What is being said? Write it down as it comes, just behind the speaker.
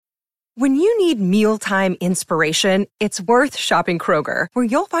When you need mealtime inspiration, it's worth shopping Kroger, where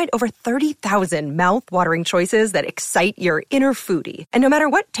you'll find over 30,000 mouth-watering choices that excite your inner foodie. And no matter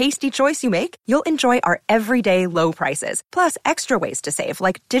what tasty choice you make, you'll enjoy our everyday low prices, plus extra ways to save,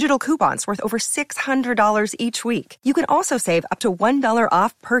 like digital coupons worth over $600 each week. You can also save up to $1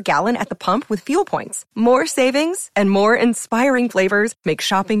 off per gallon at the pump with fuel points. More savings and more inspiring flavors make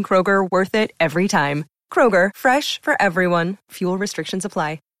shopping Kroger worth it every time. Kroger, fresh for everyone. Fuel restrictions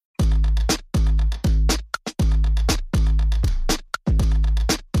apply.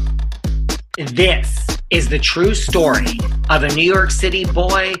 This is the true story of a New York City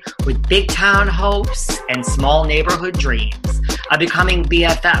boy with big town hopes and small neighborhood dreams of becoming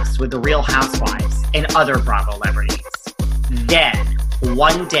BFFs with the Real Housewives and other Bravo celebrities. Then,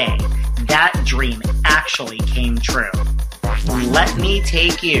 one day, that dream actually came true. Let me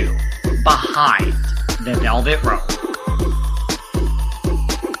take you behind the velvet rope.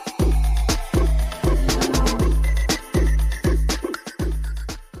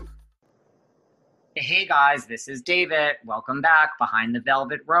 Hey guys, this is David. Welcome back behind the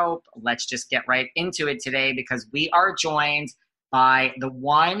velvet rope. Let's just get right into it today because we are joined by the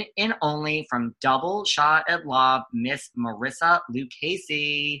one and only from Double Shot at Love, Miss Marissa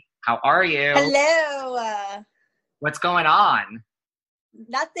Lucchese. How are you? Hello. What's going on?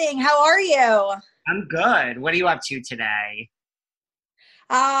 Nothing. How are you? I'm good. What are you up to today?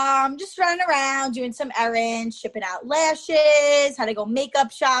 Just running around, doing some errands, shipping out lashes, had to go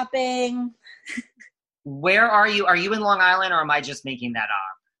makeup shopping. Where are you? Are you in Long Island or am I just making that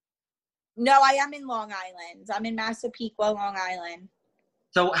up? No, I am in Long Island. I'm in Massapequa, Long Island.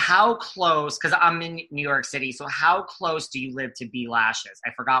 So how close, because I'm in New York City, so how close do you live to B Lashes? I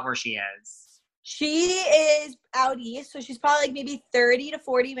forgot where she is. She is out east, so she's probably like maybe 30 to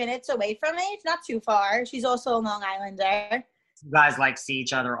 40 minutes away from me. It's not too far. She's also a Long Islander. You guys like see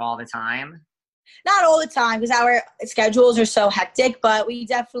each other all the time? Not all the time because our schedules are so hectic, but we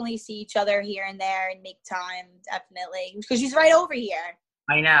definitely see each other here and there and make time, definitely, because she's right over here.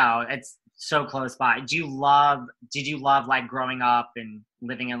 I know. It's so close by. Did you love like growing up and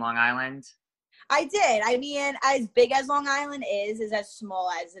living in Long Island? I did. I mean, as big as Long Island is as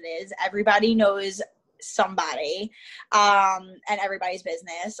small as it is. Everybody knows somebody, and everybody's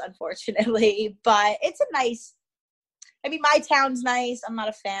business, unfortunately. But it's a nice, I mean, my town's nice. I'm not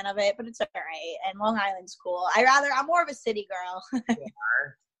a fan of it, but it's all right. And Long Island's cool. I'm more of a city girl.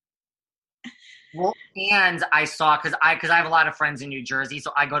 Well, and I saw, because I have a lot of friends in New Jersey,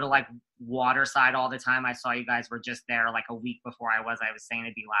 so I go to like Waterside all the time. I saw you guys were just there like a week before I was saying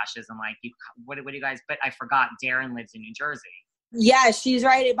to be Lashes. I'm like, what do you guys, but I forgot Darren lives in New Jersey. Yeah, she's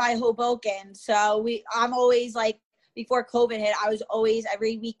right by Hoboken. So I'm always like, before COVID hit, I was always,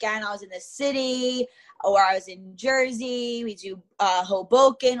 every weekend I was in the city or I was in Jersey. We do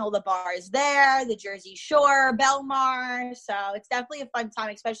Hoboken, all the bars there, the Jersey Shore, Belmar. So it's definitely a fun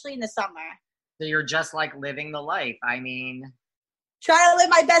time, especially in the summer. So you're just like living the life. I mean, trying to live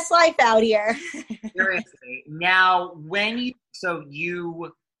my best life out here. Seriously. Now,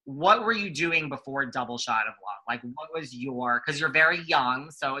 what were you doing before Double Shot of Love? Like, what was because you're very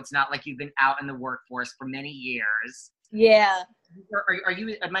young, so it's not like you've been out in the workforce for many years. Yeah. Are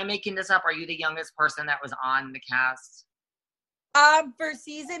you, am I making this up? Are you the youngest person that was on the cast? For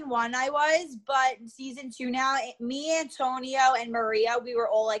season 1 I was, but season 2 now, me, Antonio, and Maria, we were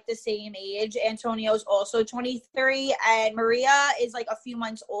all like the same age. Antonio's also 23, and Maria is like a few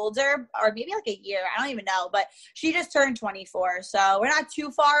months older, or maybe like a year. I don't even know, but she just turned 24, so we're not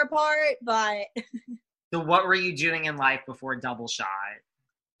too far apart, but. So what were you doing in life before Double Shot?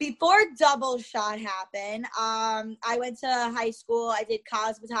 Before Double Shot happened, I went to high school. I did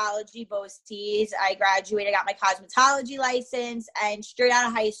cosmetology, BOCES. I graduated, got my cosmetology license, and straight out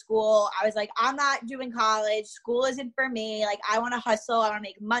of high school, I was like, I'm not doing college. School isn't for me. Like, I want to hustle. I want to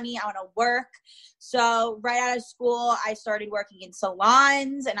make money. I want to work. So right out of school, I started working in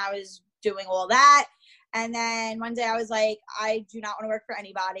salons, and I was doing all that. And then one day I was like, I do not want to work for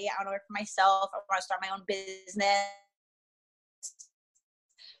anybody. I want to work for myself. I want to start my own business.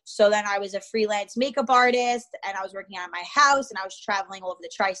 So then I was a freelance makeup artist, and I was working out of my house, and I was traveling all over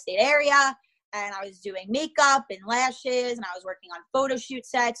the tri-state area, and I was doing makeup and lashes, and I was working on photo shoot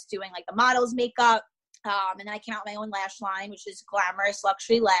sets, doing like the models' makeup. And then I came out with my own lash line, which is Glamorous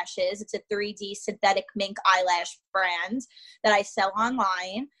Luxury Lashes. It's a 3D synthetic mink eyelash brand that I sell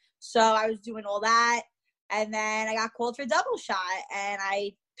online. So I was doing all that. And then I got called for Double Shot, and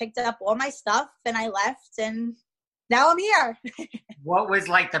I picked up all my stuff and I left, and now I'm here. What was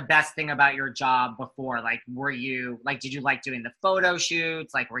like the best thing about your job before? Like, did you like doing the photo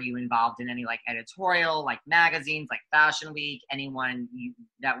shoots? Like, were you involved in any like editorial, like magazines, like Fashion Week,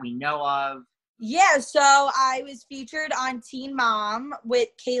 that we know of? Yeah, so I was featured on Teen Mom with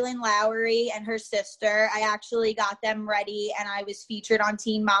Kaylin Lowry and her sister. I actually got them ready, and I was featured on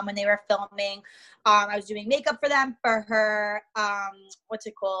Teen Mom when they were filming. I was doing makeup for them for her, what's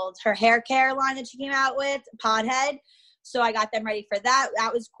it called? Her hair care line that she came out with, Podhead. So I got them ready for that.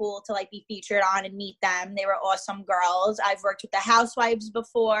 That was cool to like be featured on and meet them. They were awesome girls. I've worked with the Housewives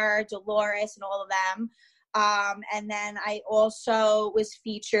before, Dolores and all of them. And then I also was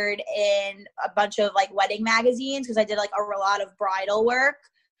featured in a bunch of like wedding magazines because I did like a lot of bridal work.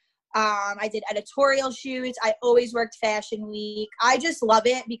 I did editorial shoots. I always worked Fashion Week. I just love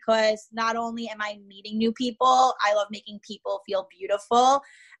it because not only am I meeting new people, I love making people feel beautiful.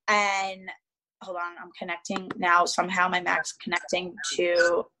 And hold on, I'm connecting now. Somehow my Mac's connecting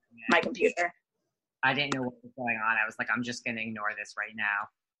to my computer. I didn't know what was going on. I was like, I'm just going to ignore this right now.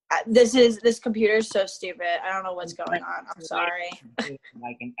 This computer is so stupid. I don't know what's going on. I'm sorry.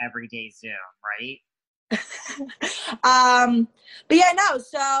 Like an everyday Zoom, right? But yeah, no.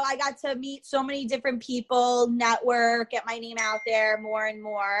 So I got to meet so many different people, network, get my name out there more and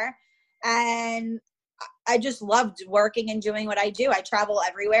more, and I just loved working and doing what I do. I travel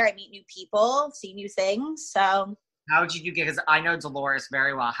everywhere. I meet new people, see new things. So how did you get? Because I know Dolores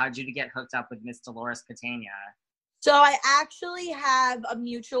very well. How did you get hooked up with Miss Dolores Catania? So I actually have a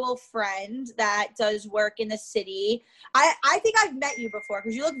mutual friend that does work in the city. I think I've met you before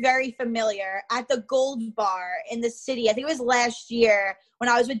because you look very familiar at the Gold Bar in the city. I think it was last year when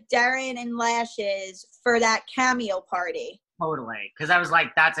I was with Darren and Lashes for that cameo party. Totally. Because I was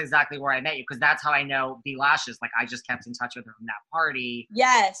like, that's exactly where I met you. Because that's how I know the Lashes. Like, I just kept in touch with her from that party.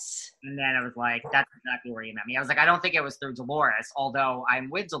 Yes. And then I was like, that's exactly where you met me. I was like, I don't think it was through Dolores, although I'm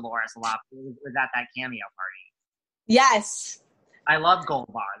with Dolores a lot. But it was at that cameo party. Yes. I love Gold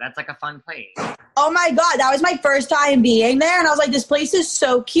Bar. That's like a fun place. Oh my God. That was my first time being there. And I was like, this place is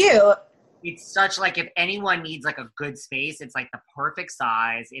so cute. It's such like, if anyone needs like a good space, it's like the perfect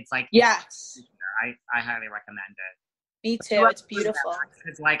size. It's like, yes. I highly recommend it. Me too. It's beautiful.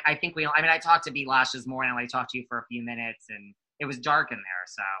 It's like, I think I talked to B Lashes more and I talked to you for a few minutes and it was dark in there.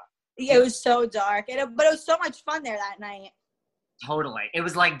 So yeah, it was so dark. But it was so much fun there that night. Totally. It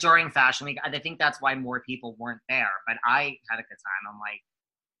was like during Fashion Week. I think that's why more people weren't there, but I had a good time. I'm like,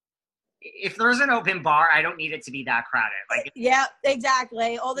 if there's an open bar, I don't need it to be that crowded. Like, yeah,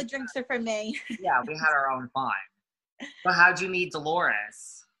 exactly. All the drinks are for me. Yeah, we had our own fun. But how'd you meet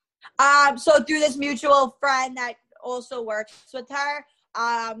Dolores? So through this mutual friend that also works with her,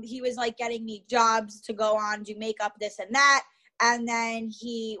 he was like getting me jobs to go on, do makeup, this and that. And then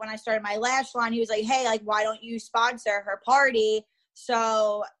when I started my lash line, he was like, hey, like, why don't you sponsor her party?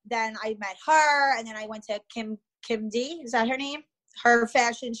 So then I met her, and then I went to Kim D. Is that her name? Her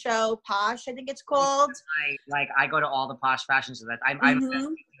fashion show, Posh, I think it's called. I go to all the Posh fashion shows. I'm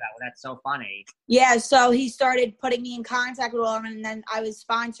that's so funny. Yeah, so he started putting me in contact with all of them, and then I was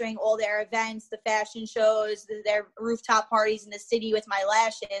sponsoring all their events, the fashion shows, their rooftop parties in the city with my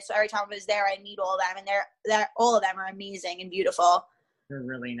lashes. So every time I was there, I'd meet all of them, and they're all of them are amazing and beautiful. They're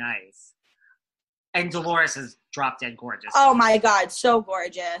really nice. And Dolores is drop dead gorgeous. Oh my God, so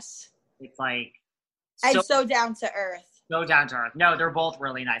gorgeous. It's like and so down to earth. So down to earth. No, they're both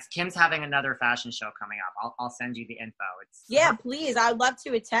really nice. Kim's having another fashion show coming up. I'll send you the info. Please. I'd love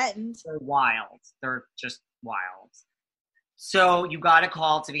to attend. They're wild. They're just wild. So you got a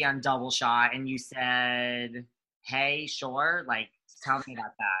call to be on Double Shot, and you said, "Hey, sure." Like, tell me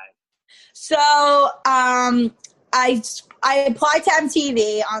about that. So, I applied to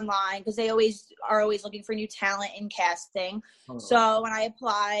MTV online because they are always looking for new talent in casting. Totally. So when I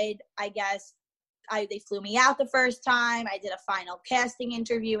applied, I guess they flew me out the first time. I did a final casting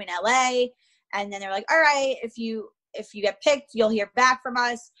interview in LA, and then they're like, all right, if you get picked, you'll hear back from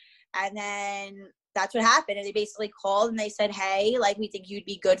us. And then that's what happened. And they basically called and they said, hey, like, we think you'd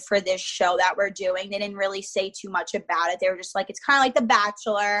be good for this show that we're doing. They didn't really say too much about it. They were just like, it's kind of like The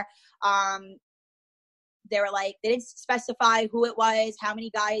Bachelor. They were like, they didn't specify who it was, how many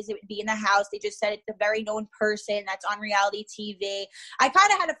guys it would be in the house. They just said it's a very known person that's on reality TV. I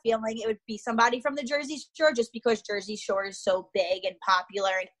kind of had a feeling it would be somebody from the Jersey Shore just because Jersey Shore is so big and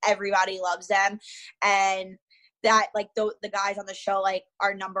popular and everybody loves them. And that, like, the guys on the show, like,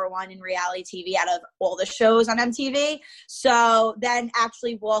 are number one in reality TV out of all the shows on MTV. So then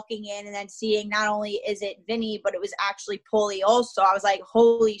actually walking in and then seeing not only is it Vinny, but it was actually Pauly also. I was like,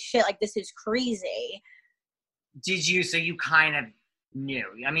 holy shit, like, this is crazy. So you kind of knew?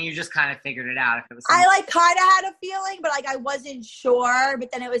 I mean, you just kind of figured it out if it was I like kind of had a feeling, but like I wasn't sure.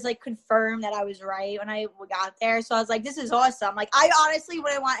 But then it was like confirmed that I was right when I got there. So I was like, this is awesome. Like I honestly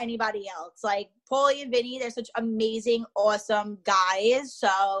wouldn't want anybody else. Like Pauly and Vinny, they're such amazing, awesome guys. So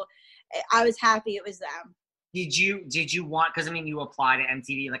I was happy it was them. Did you want, because I mean, you apply to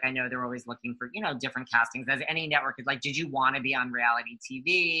MTV, like I know they're always looking for, you know, different castings as any network is like, did you want to be on reality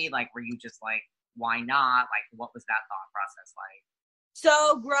TV? Like, were you just like, why not? Like, what was that thought process like?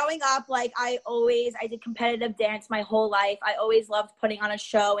 So growing up, like I did competitive dance my whole life. I always loved putting on a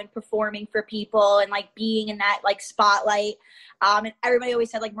show and performing for people and like being in that like spotlight. And everybody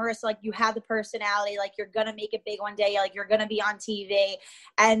always said like, Marissa, like you have the personality, like you're going to make it big one day. Like you're going to be on TV.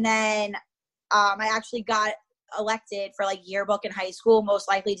 And then I actually got elected for like yearbook in high school, most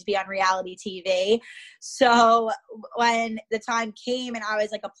likely to be on reality TV. So when the time came and I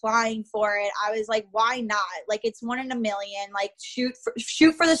was like applying for it, I was like, why not? Like it's 1 in a million, like shoot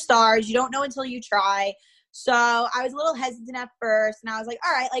for the stars. You don't know until you try. So I was a little hesitant at first and I was like,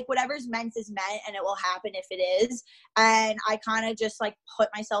 all right, like whatever's meant is meant and it will happen if it is. And I kind of just like put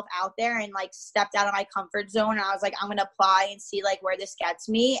myself out there and like stepped out of my comfort zone. And I was like, I'm going to apply and see like where this gets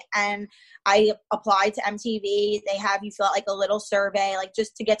me. And I applied to MTV. They have you fill out like a little survey, like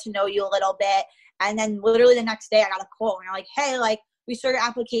just to get to know you a little bit. And then literally the next day I got a call and they're like, hey, like we saw your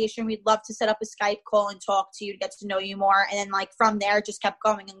application. We'd love to set up a Skype call and talk to you to get to know you more. And then like from there, it just kept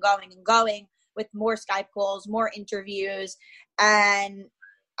going and going and going, with more Skype calls, more interviews. And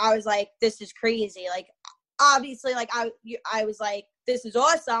I was like, this is crazy. Like, obviously, like I was like, this is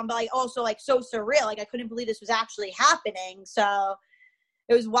awesome, but like also like so surreal. Like I couldn't believe this was actually happening. So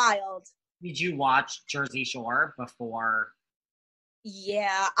it was wild. Did you watch Jersey Shore before?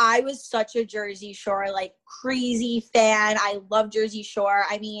 Yeah, I was such a Jersey Shore, like crazy fan. I love Jersey Shore.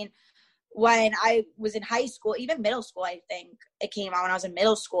 I mean, when I was in high school, even middle school, I think it came out when I was in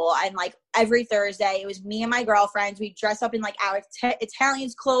middle school. And like every Thursday, it was me and my girlfriends. We'd dress up in like our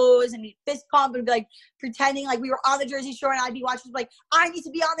Italians clothes and we'd fist pump and be like pretending like we were on the Jersey Shore. And I'd be watching like, I need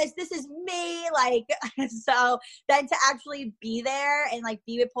to be on this. This is me. Like, so then to actually be there and like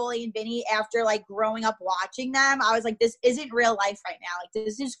be with Pauly and Vinny after like growing up watching them, I was like, this isn't real life right now. Like,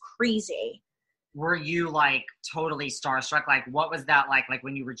 this is crazy. Were you like totally starstruck? Like what was that like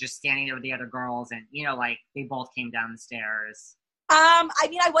when you were just standing there with the other girls and, you know, like they both came down the stairs? I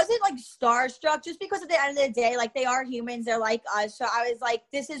mean, I wasn't like starstruck just because at the end of the day, like they are humans, they're like us. So I was like,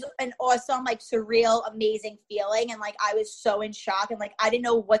 this is an awesome, like surreal, amazing feeling. And like, I was so in shock and like, I didn't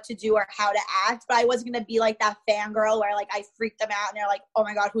know what to do or how to act, but I wasn't going to be like that fangirl where like I freaked them out and they're like, oh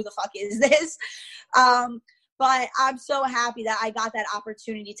my God, who the fuck is this? But I'm so happy that I got that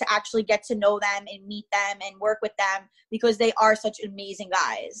opportunity to actually get to know them and meet them and work with them because they are such amazing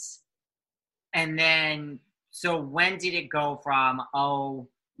guys. And then, so when did it go from, oh,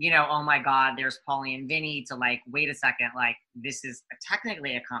 you know, oh my God, there's Pauly and Vinny to like, wait a second, like this is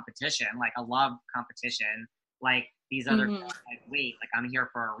technically a competition, like a love competition. Like these other girls, like, wait, like I'm here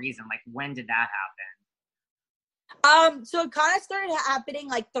for a reason. Like when did that happen? So it kind of started happening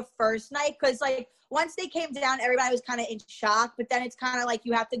like the first night because like once they came down, everybody was kind of in shock. But then it's kind of like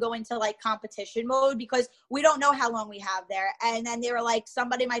you have to go into like competition mode because we don't know how long we have there. And then they were like,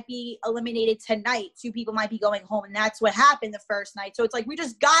 somebody might be eliminated tonight. 2 people might be going home. And that's what happened the first night. So it's like we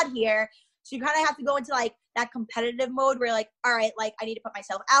just got here. So you kind of have to go into like that competitive mode where like, all right, like I need to put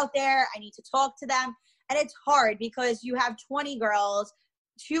myself out there. I need to talk to them. And it's hard because you have 20 girls,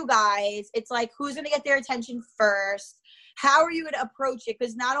 2 guys. It's like, who's going to get their attention first? How are you going to approach it?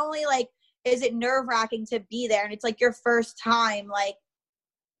 Because not only like, is it nerve-wracking to be there and it's like your first time like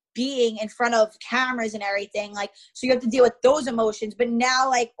being in front of cameras and everything, like so you have to deal with those emotions, but now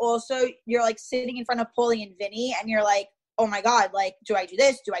like also you're like sitting in front of Pauly and Vinny and you're like, oh my God, like do I do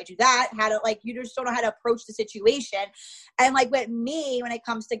this, do I do that, how to like you just don't know how to approach the situation. And like with me, when it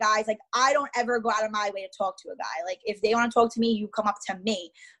comes to guys, like I don't ever go out of my way to talk to a guy. Like if they want to talk to me, you come up to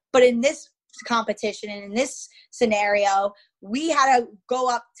me. But in this competition and in this scenario, we had to go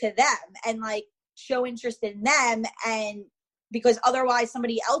up to them and like show interest in them, and because otherwise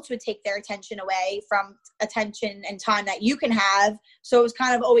somebody else would take their attention away from attention and time that you can have. So it was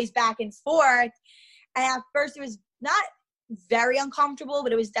kind of always back and forth. And at first it was not very uncomfortable,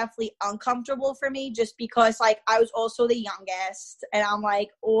 but it was definitely uncomfortable for me just because like I was also the youngest and I'm like,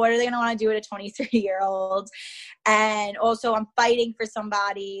 what are they going to want to do with a 23-year-old? And also I'm fighting for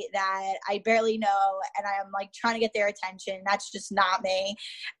somebody that I barely know and I'm like trying to get their attention. That's just not me.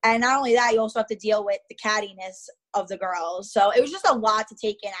 And not only that, you also have to deal with the cattiness of the girls. So it was just a lot to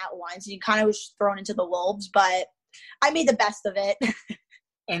take in at once. You kind of was thrown into the wolves, but I made the best of it.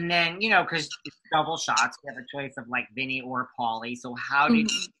 And then, because it's double shots, we have a choice of like Vinny or Pauly. So how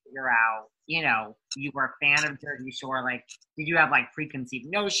did you figure out, you were a fan of Jersey Shore? Like, did you have like preconceived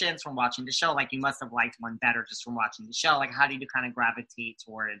notions from watching the show? Like, you must have liked one better just from watching the show. Like, how did you kind of gravitate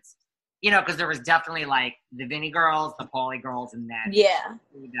towards, because there was definitely like the Vinny girls, the Pauly girls, and then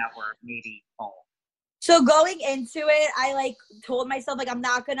that were maybe both. So going into it, I like told myself like I'm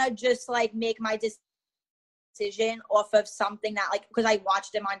not gonna just like make my decision off of something that like because I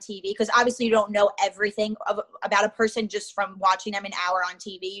watched them on TV, because obviously you don't know everything about a person just from watching them an hour on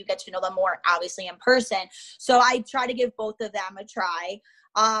TV. You get to know them more obviously in person. So I try to give both of them a try.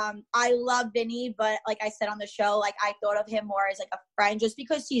 I love Vinny, but like I said on the show, like I thought of him more as like a friend just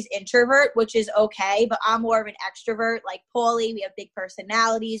because he's introvert, which is okay, but I'm more of an extrovert like Pauly. We have big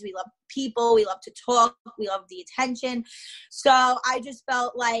personalities. We love people. We love to talk. We love the attention. So I just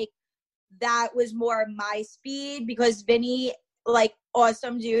felt like that was more my speed, because Vinny, like,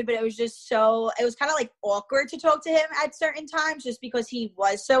 awesome dude, but it was kind of like awkward to talk to him at certain times just because he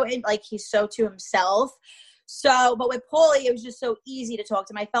was he's so to himself. So, but with Pauly, it was just so easy to talk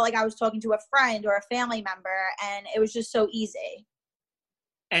to him. I felt like I was talking to a friend or a family member, and it was just so easy.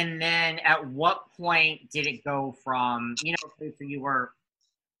 And then at what point did it go from, so you were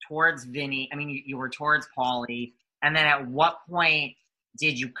towards Vinny, you were towards Pauly, and then at what point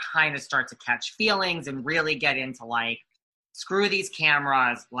did you kind of start to catch feelings and really get into like, screw these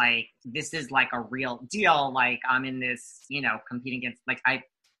cameras, like this is like a real deal, like I'm in this, competing against,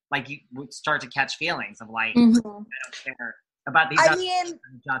 like you would start to catch feelings of like, I don't care about these.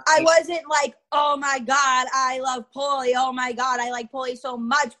 I wasn't like, oh my God, I love Pauly. Oh my God, I like Pauly so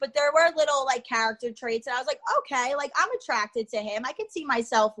much. But there were little like character traits and I was like, okay, like I'm attracted to him. I could see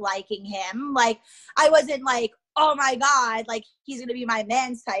myself liking him. Like I wasn't like, oh my God, like he's going to be my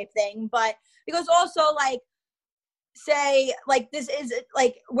man's type thing. But because also like, say like this is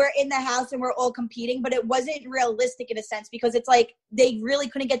like we're in the house and we're all competing, but it wasn't realistic in a sense because it's like they really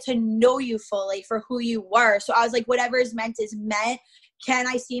couldn't get to know you fully for who you were. So I was like, whatever is meant is meant. Can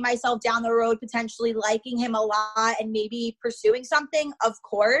I see myself down the road potentially liking him a lot and maybe pursuing something? Of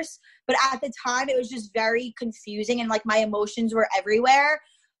course. But at the time it was just very confusing and like my emotions were everywhere.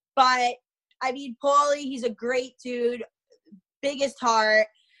 But I mean, Pauly, he's a great dude, biggest heart,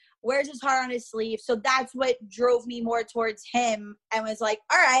 wears his heart on his sleeve. So that's what drove me more towards him and was like,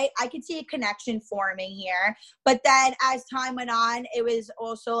 all right, I could see a connection forming here. But then as time went on, it was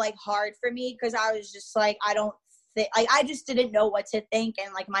also like hard for me because I was just like, I just didn't know what to think.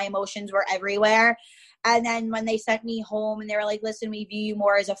 And like my emotions were everywhere. And then when they sent me home and they were like, listen, we view you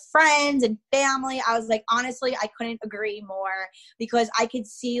more as a friend and family, I was like, honestly, I couldn't agree more because I could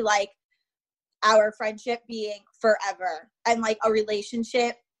see like our friendship being forever and like a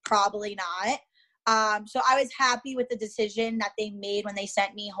relationship, probably not. So I was happy with the decision that they made when they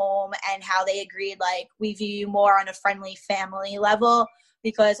sent me home and how they agreed, like, we view you more on a friendly family level,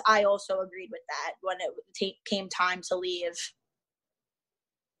 because I also agreed with that when it came time to leave.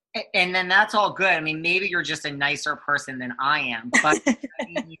 And then that's all good. I mean, maybe you're just a nicer person than I am, but I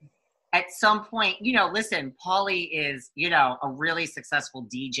mean, at some point, listen, Pauly is, a really successful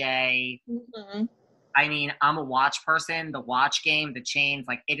DJ. Mm-hmm. I mean, I'm a watch person. The watch game, the chains,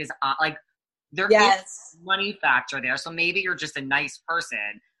 like it is like there is money factor there. So maybe you're just a nice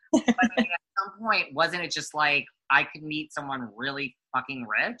person. But I mean, at some point, wasn't it just like I could meet someone really fucking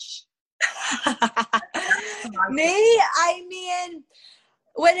rich? Me? I mean,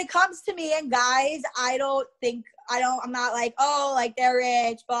 when it comes to me and guys, I'm not like, oh, like they're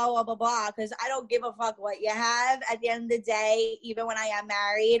rich, blah, blah, blah, blah, because I don't give a fuck what you have. At the end of the day, even when I am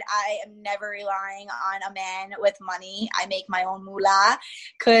married, I am never relying on a man with money. I make my own moolah,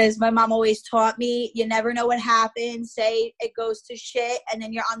 because my mom always taught me, you never know what happens. Say it goes to shit, and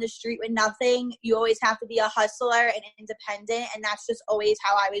then you're on the street with nothing. You always have to be a hustler and independent, and that's just always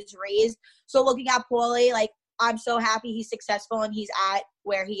how I was raised. So looking at Pauly, like, I'm so happy he's successful and he's at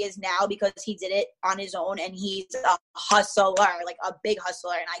where he is now because he did it on his own and he's a hustler, like a big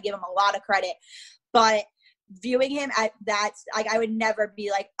hustler, and I give him a lot of credit. But viewing him at that, like, I would never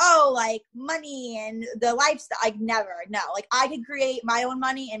be like, oh, like money and the lifestyle. Like, never. No, like I could create my own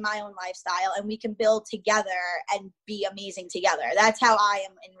money and my own lifestyle and we can build together and be amazing together. That's how I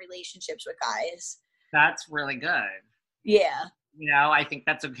am in relationships with guys. That's really good. Yeah. I think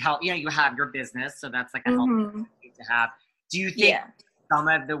that's a help. You have your business, so that's like a helpful thing to have. Do you think some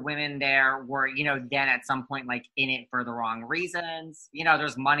of the women there were, then at some point, like in it for the wrong reasons?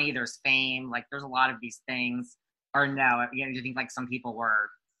 There's money, there's fame, like there's a lot of these things. Or no, do you think like some people were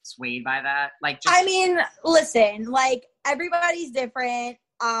swayed by that? Like, I mean, listen, like everybody's different.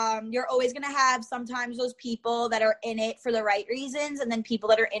 You're always going to have sometimes those people that are in it for the right reasons and then people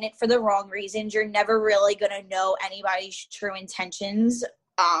that are in it for the wrong reasons. You're never really going to know anybody's true intentions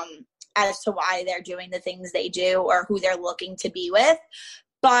as to why they're doing the things they do or who they're looking to be with.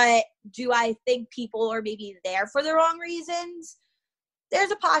 But do I think people are maybe there for the wrong reasons?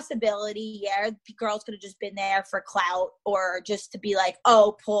 There's a possibility, yeah. Girls could have just been there for clout or just to be like,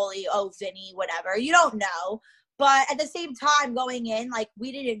 oh, Pauly, oh, Vinny, whatever. You don't know. But at the same time, going in, like,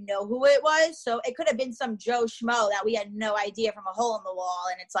 we didn't know who it was. So it could have been some Joe Schmo that we had no idea from a hole in the wall.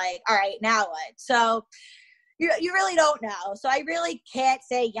 And it's like, all right, now what? So you really don't know. So I really can't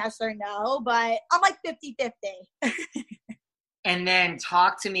say yes or no. But I'm like 50-50. And then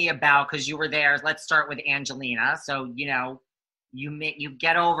talk to me about, because you were there, let's start with Angelina. So, you know, you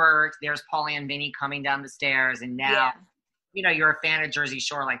get over, there's Pauly and Vinny coming down the stairs. And now, you know, you're a fan of Jersey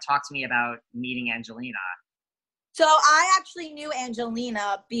Shore. Like, talk to me about meeting Angelina. So I actually knew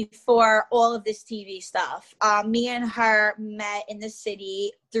Angelina before all of this TV stuff. Me and her met in the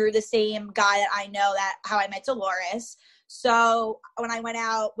city through the same guy that I know, that how I met Dolores. So when I went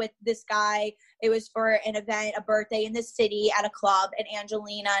out with this guy, it was for an event, a birthday in the city at a club, and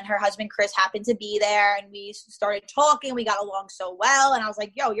Angelina and her husband Chris happened to be there, and we started talking. We got along so well, and I was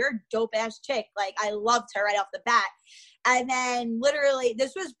like, yo, you're a dope-ass chick. Like, I loved her right off the bat. And then literally,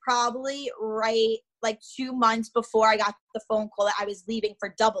 this was probably right like 2 months before I got the phone call that I was leaving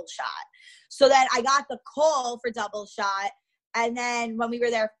for Double Shot. So then I got the call for Double Shot. And then when we were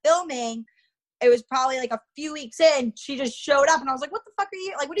there filming, it was probably like a few weeks in, she just showed up and I was like, what the fuck are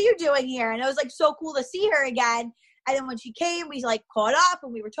you, like, what are you doing here? And it was like so cool to see her again. And then when she came, we like caught up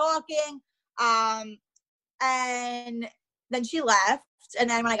and we were talking. And then she left. And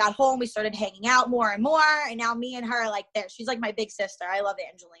then when I got home, we started hanging out more and more. And now me and her are like there. She's like my big sister. I love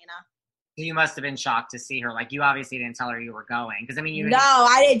Angelina. You must have been shocked to see her. Like, you obviously didn't tell her you were going. Because, I mean, No,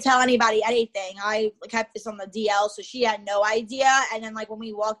 I didn't tell anybody anything. I kept this on the DL, so she had no idea. And then, like, when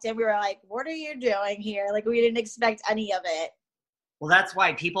we walked in, we were like, what are you doing here? Like, we didn't expect any of it. Well, that's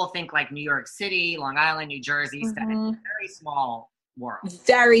why people think, like, New York City, Long Island, New Jersey, it's a very small world.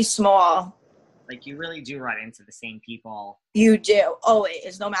 Very small. Like, you really do run into the same people. You do.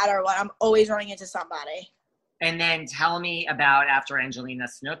 Always. No matter what. I'm always running into somebody. And then tell me about, after Angelina,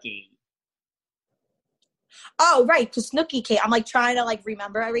 Snooki. Oh, right, because Snooki came. I'm, like, trying to, like,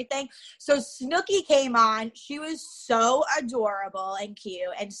 remember everything. So Snooki came on. She was so adorable and cute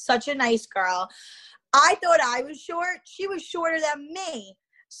and such a nice girl. I thought I was short. She was shorter than me.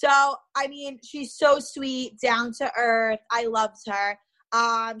 So, I mean, she's so sweet, down to earth. I loved her.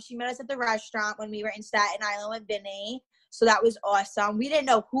 She met us at the restaurant when we were in Staten Island with Vinny. So that was awesome. We didn't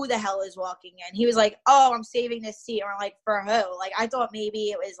know who the hell is walking in. He was like, oh, I'm saving this seat. And we're like, for who? Like, I thought maybe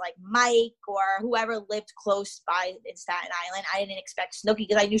it was like Mike or whoever lived close by in Staten Island. I didn't expect Snooki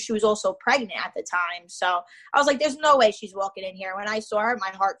because I knew she was also pregnant at the time. So I was like, there's no way she's walking in here. When I saw her,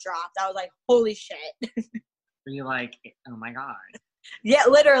 my heart dropped. I was like, holy shit. Were you like, oh my God? Yeah,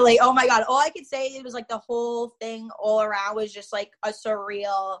 literally. Oh my God. All I could say, it was like the whole thing all around was just like a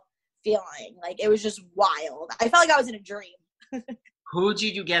surreal feeling. Like, it was just wild. I felt like I was in a dream. Who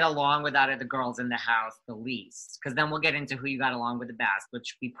did you get along with out of the girls in the house the least? Because then we'll get into who you got along with the best,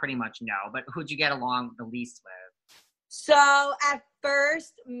 which we pretty much know. But who'd you get along the least with? So at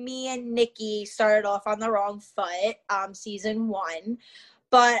first, me and Nikki started off on the wrong foot, season 1.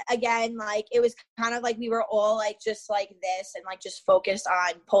 But again, like, it was kind of like we were all like just like this and like just focused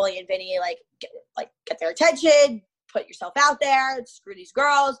on Pauly and Vinny, like get their attention, put yourself out there, screw these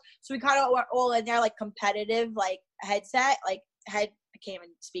girls. So we kind of were all in there like competitive, like headset, like I can't even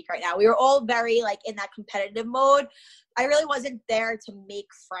speak right now. We were all very like in that competitive mode. I really wasn't there to make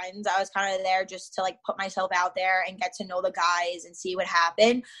friends. I was kind of there just to like put myself out there and get to know the guys and see what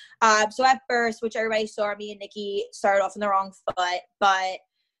happened. So at first, which everybody saw, me and Nikki started off on the wrong foot, but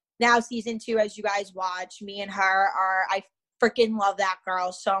now season 2, as you guys watch, me and her are, I freaking love that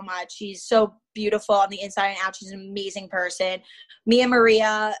girl so much. She's so beautiful on the inside and out. She's an amazing person. Me and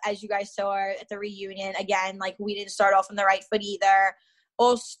Maria, as you guys saw at the reunion, again, like, we didn't start off on the right foot either.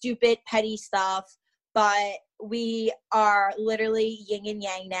 All stupid, petty stuff. But we are literally yin and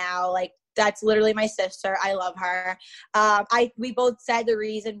yang now. Like, that's literally my sister. I love her. We both said the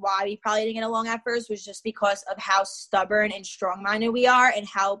reason why we probably didn't get along at first was just because of how stubborn and strong-minded we are and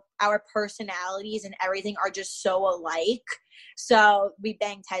how our personalities and everything are just so alike. So we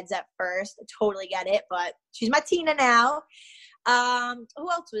banged heads at first. I totally get it, but she's my Tina now.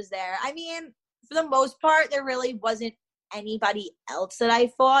 Who else was there? I mean, for the most part, there really wasn't anybody else that I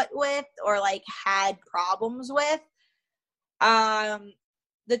fought with or like had problems with.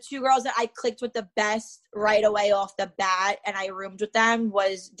 the two girls that I clicked with the best right away off the bat, and I roomed with them,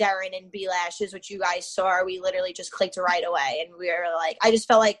 was Darren and B Lashes, which you guys saw. We literally just clicked right away, and we were like, I just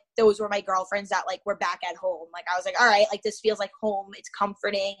felt like those were my girlfriends that like were back at home. Like I was like, all right, like this feels like home. It's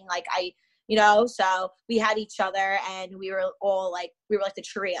comforting. Like so we had each other, and we were like the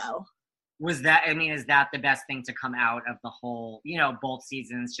trio. Is that the best thing to come out of the whole, both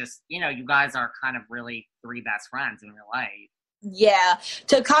seasons? Just, you guys are kind of really three best friends in real life. Yeah,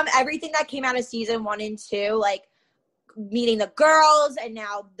 everything that came out of season 1 and 2, like meeting the girls and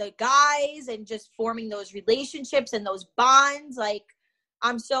now the guys and just forming those relationships and those bonds. Like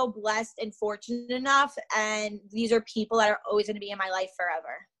I'm so blessed and fortunate enough, and these are people that are always going to be in my life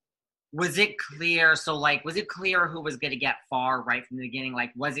forever. Was it clear? So was it clear who was going to get far right from the beginning?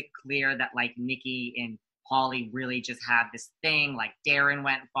 Like, was it clear that like Nikki and Pauly really just had this thing? Like Darren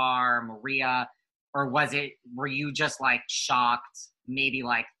went far, Maria. Or were you just like shocked, maybe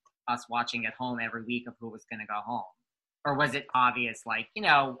like us watching at home every week, of who was going to go home? Or was it obvious, like,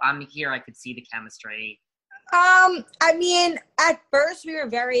 I'm here, I could see the chemistry? I mean, at first we were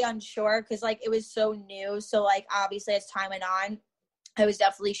very unsure because like it was so new. So like obviously as time went on, I was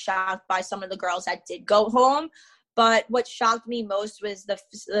definitely shocked by some of the girls that did go home. But what shocked me most was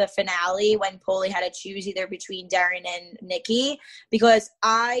the finale when Pauly had to choose either between Darren and Nikki, because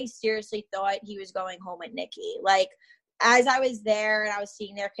I seriously thought he was going home with Nikki. Like, as I was there and I was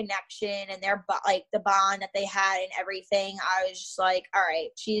seeing their connection and their like the bond that they had and everything, I was just like, all right,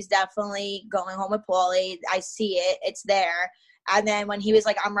 she's definitely going home with Pauly. I see it. It's there. And then when he was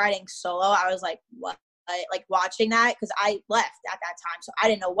like, I'm riding solo, I was like, what? Like watching that, because I left at that time, so I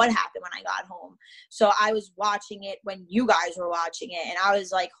didn't know what happened when I got home. So I was watching it when you guys were watching it, and I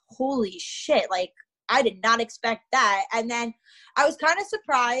was like, holy shit, like I did not expect that. And then I was kind of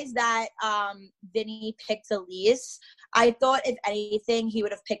surprised that Vinny picked Elise. I thought if anything he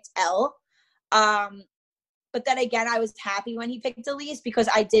would have picked Elle. But then again, I was happy when he picked Elise because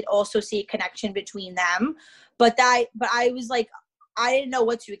I did also see a connection between them. But I was like, I didn't know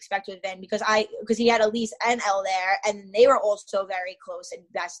what to expect with Vin because he had Elise and Elle there, and they were also very close and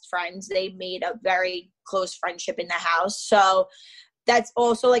best friends. They made a very close friendship in the house. So that's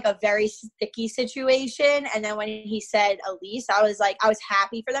also like a very sticky situation. And then when he said Elise, I was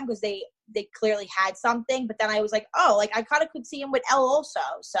happy for them because they clearly had something. But then I was like, oh, like I kind of could see him with Elle also.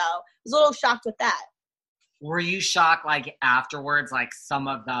 So I was a little shocked with that. Were you shocked, like, afterwards, like, some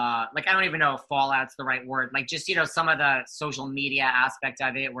of the, like, I don't even know if fallout's the right word, like, just, some of the social media aspect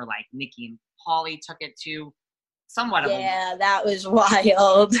of it where, like, Nikki and Pauly took it to somewhat of Yeah, that was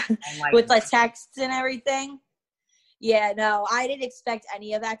wild. And, like, with the texts and everything. Yeah, no, I didn't expect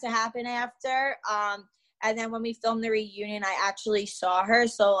any of that to happen after. And then when we filmed the reunion, I actually saw her.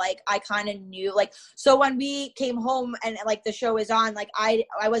 So, like, I kind of knew, like, so when we came home and, like, the show was on, like, I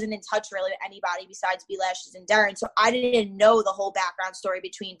wasn't in touch really with anybody besides B Lashes and Darren. So I didn't know the whole background story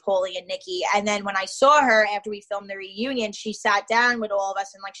between Pauly and Nikki. And then when I saw her after we filmed the reunion, she sat down with all of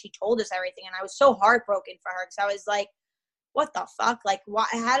us and, like, she told us everything. And I was so heartbroken for her because I was like, what the fuck? Like, why?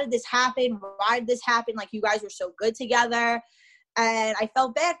 How did this happen? Why did this happen? Like, you guys were so good together. And I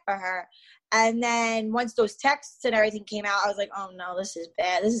felt bad for her. And then once those texts and everything came out, I was like, oh no, this is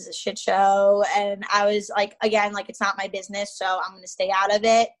bad. This is a shit show. And I was like, again, like, it's not my business, so I'm going to stay out of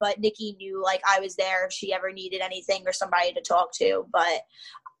it. But Nikki knew, like, I was there if she ever needed anything or somebody to talk to.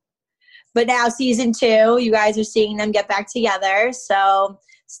 But now season 2, you guys are seeing them get back together. So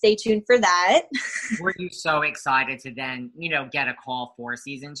stay tuned for that. Were you so excited to then, get a call for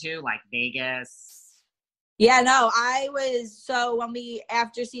season 2, like Vegas? Yeah, no, I was, so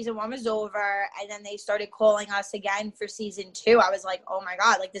after season 1 was over and then they started calling us again for season 2, I was like, oh my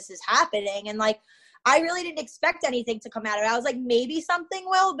God, like this is happening. And like, I really didn't expect anything to come out of it. I was like, maybe something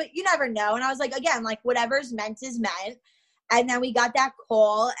will, but you never know. And I was like, again, like whatever's meant is meant. And then we got that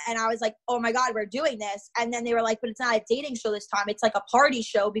call and I was like, oh my God, we're doing this. And then they were like, but it's not a dating show this time. It's like a party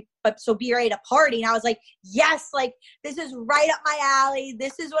show, but so be ready to party. And I was like, yes, like this is right up my alley.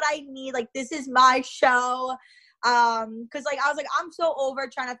 This is what I need. Like, this is my show. Cause like, I was like, I'm so over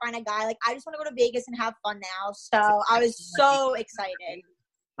trying to find a guy. Like, I just want to go to Vegas and have fun now. So I was so excited.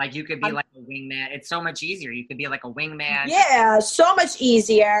 Like you could be like a wingman. It's so much easier. You could be like a wingman. Yeah, so much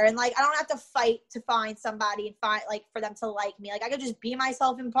easier. And like, I don't have to fight to find somebody and find like for them to like me. Like I could just be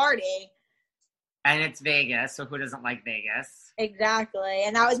myself and party. And it's Vegas, so who doesn't like Vegas? Exactly.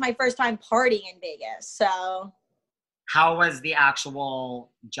 And that was my first time partying in Vegas. So how was the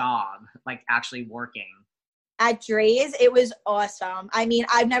actual job? Like actually working? At Dre's, it was awesome. I mean,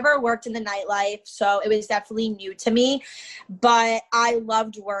 I've never worked in the nightlife, so it was definitely new to me, but I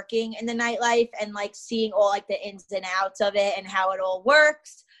loved working in the nightlife and like seeing all like the ins and outs of it and how it all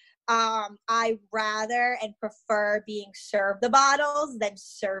works. I rather and prefer being served the bottles than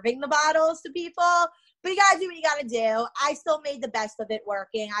serving the bottles to people, but you gotta do what you gotta do. I still made the best of it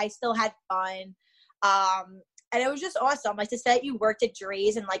working. I still had fun. And it was just awesome. Like to say that you worked at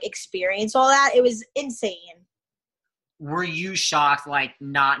Dre's and like experience all that, it was insane. Were you shocked, like,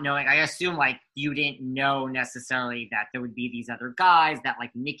 not knowing? I assume, like, you didn't know necessarily that there would be these other guys, that, like,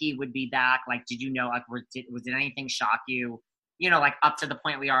 Nikki would be back. Like, did you know, like, was did anything shock you, you know, like, up to the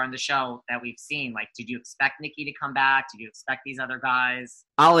point we are on the show that we've seen? Like, did you expect Nikki to come back? Did you expect these other guys?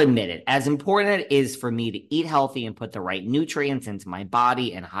 I'll admit it. As important it is for me to eat healthy and put the right nutrients into my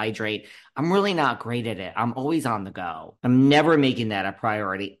body and hydrate, I'm really not great at it. I'm always on the go. I'm never making that a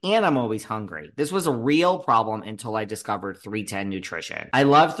priority, and I'm always hungry. This was a real problem until I discovered 310 Nutrition. I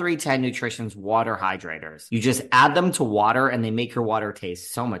love 310 Nutrition's water hydrators. You just add them to water and they make your water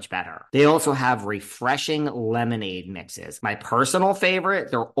taste so much better. They also have refreshing lemonade mixes. My personal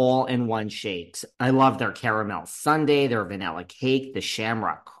favorite, they're all-in-one shakes. I love their caramel sundae, their vanilla cake, the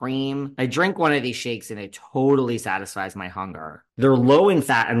shamrock cream. I drink one of these shakes and it totally satisfies my hunger. They're low in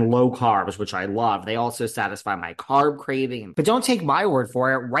fat and low carbs, which I love. They also satisfy my carb craving. But don't take my word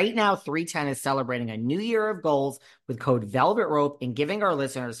for it. Right now, 310 is celebrating a new year of goals with code Velvet Rope and giving our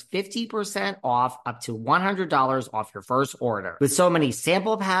listeners 50% off up to $100 off your first order. With so many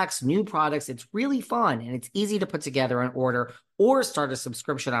sample packs, new products, it's really fun and it's easy to put together an order or start a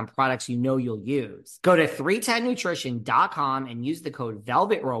subscription on products you know you'll use. Go to 310nutrition.com and use the code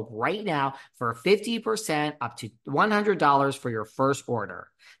Velvet Rope right now for 50% up to $100 for your first order.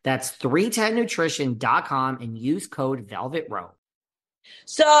 That's 310nutrition.com and use code Velvet Rope.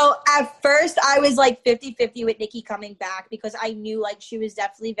 So at first I was like 50-50 with Nikki coming back because I knew like she was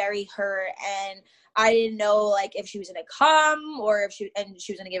definitely very hurt and I didn't know like if she was going to come or if she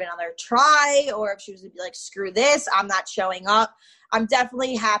was going to give it another try or if she was going to be like, screw this, I'm not showing up. I'm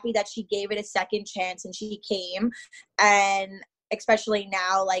definitely happy that she gave it a second chance and she came, and especially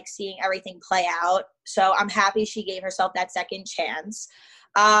now like seeing everything play out. So I'm happy she gave herself that second chance.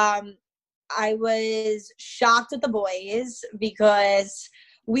 I was shocked at the boys because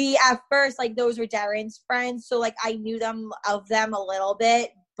we at first, like, those were Darren's friends. So, like, I knew them a little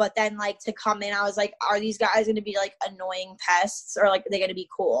bit. But then, like, to come in, I was like, are these guys going to be, like, annoying pests or, like, are they going to be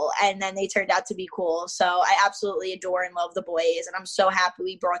cool? And then they turned out to be cool. So I absolutely adore and love the boys. And I'm so happy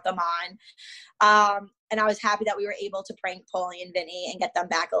we brought them on. And I was happy that we were able to prank Pauly and Vinny and get them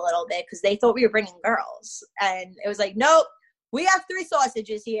back a little bit because they thought we were bringing girls. And it was like, nope. We have 3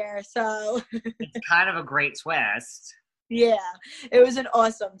 sausages here, so. It's kind of a great twist. Yeah, it was an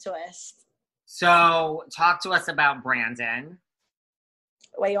awesome twist. So talk to us about Brandon.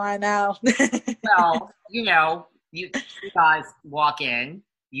 What do you want to know? Well, you know, you guys walk in.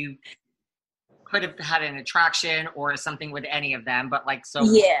 You could have had an attraction or something with any of them, but like, so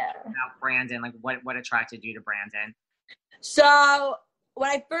yeah. About Brandon, like what attracted you to Brandon? So when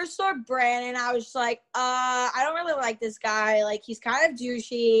I first saw Brandon, I was just like, I don't really like this guy. Like, he's kind of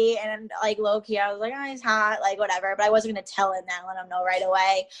douchey and, like, low-key. I was like, oh, he's hot, like, whatever. But I wasn't going to tell him that, let him know right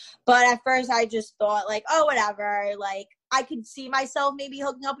away. But at first, I just thought, like, oh, whatever. Like, I could see myself maybe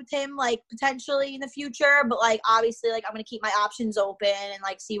hooking up with him, like, potentially in the future. But, like, obviously, like, I'm going to keep my options open and,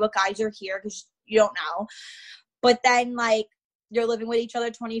 like, see what guys are here because you don't know. But then, like, you're living with each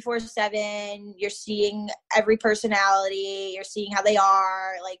other 24/7. You're seeing every personality. You're seeing how they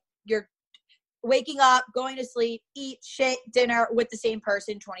are. Like, you're waking up, going to sleep, eat shit, dinner with the same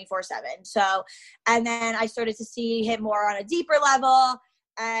person 24/7. So, and then I started to see him more on a deeper level.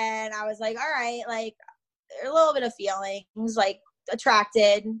 And I was like, all right, like a little bit of feelings, like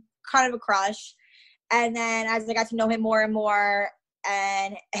attracted, kind of a crush. And then as I got to know him more and more,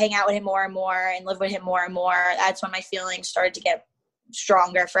 and hang out with him more and more and live with him more and more, that's when my feelings started to get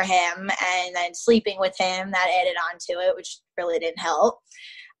stronger for him. And then sleeping with him, that added on to it, which really didn't help.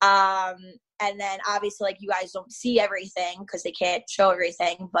 And then obviously, like, you guys don't see everything because they can't show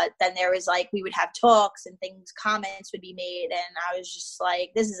everything, but then there was like, we would have talks and things, comments would be made, and I was just like,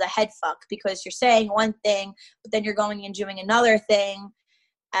 this is a head fuck because you're saying one thing but then you're going and doing another thing.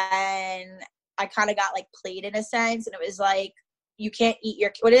 And I kind of got like played in a sense, and it was like, you can't eat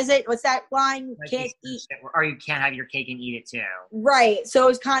your, what is it? What's that line? Like, can't eat. Or you can't have your cake and eat it too. Right. So it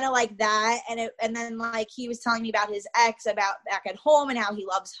was kind of like that. And then like, he was telling me about his ex, about back at home and how he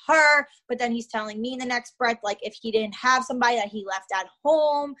loves her. But then he's telling me in the next breath, like, if he didn't have somebody that he left at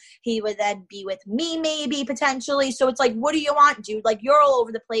home, he would then be with me maybe potentially. So it's like, what do you want, dude? Like, you're all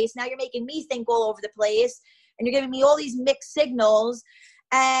over the place. Now you're making me think all over the place. and you're giving me all these mixed signals.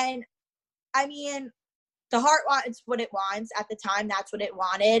 And I mean, the heart wants what it wants at the time. That's what it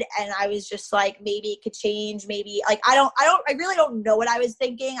wanted. And I was just like, maybe it could change. Maybe like, I really don't know what I was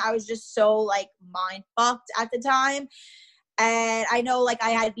thinking. I was just so like mind fucked at the time. And I know like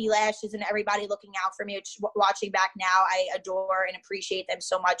I had B-lashes and everybody looking out for me, which watching back now, I adore and appreciate them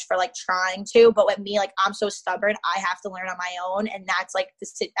so much for like trying to. But with me, like, I'm so stubborn. I have to learn on my own. And that's like,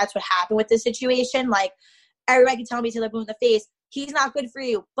 that's what happened with this situation. Like, everybody can tell me till they're blue in the face, he's not good for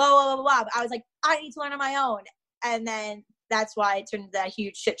you, blah, blah, blah, blah. But I was like, I need to learn on my own. And then that's why it turned into that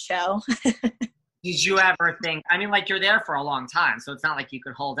huge shit show. Did you ever think, I mean, like, you're there for a long time, so it's not like you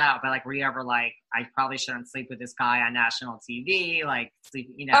could hold out, but like, were you ever like, I probably shouldn't sleep with this guy on national TV, like,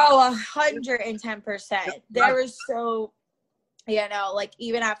 sleep, you know? Oh, 110%. There was so, you know, like,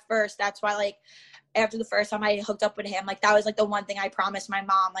 even at first, that's why, like, after the first time I hooked up with him, like, that was like the one thing I promised my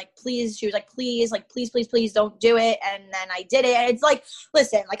mom, like, please, she was like, please, please don't do it. And then I did it. And it's like,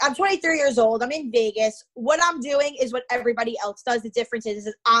 listen, like, I'm 23 years old. I'm in Vegas. What I'm doing is what everybody else does. The difference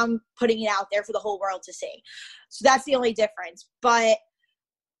is I'm putting it out there for the whole world to see. So that's the only difference. But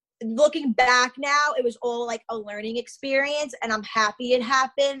looking back now, it was all like a learning experience, and I'm happy it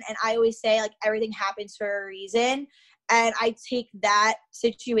happened. And I always say, like, everything happens for a reason. And I take that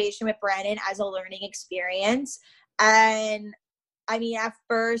situation with Brandon as a learning experience. And I mean, at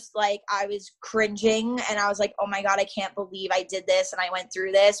first, like, I was cringing and I was like, oh my God, I can't believe I did this and I went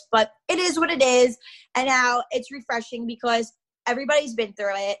through this. But it is what it is. And now it's refreshing because everybody's been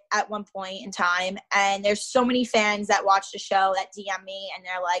through it at one point in time. And there's so many fans that watch the show that DM me, and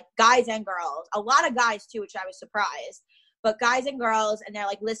they're like, guys and girls, a lot of guys too, which I was surprised. But guys and girls, and they're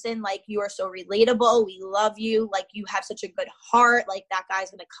like, listen, like, you are so relatable. We love you. Like, you have such a good heart. Like, that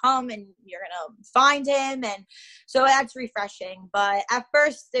guy's going to come and you're going to find him. And so that's refreshing. But at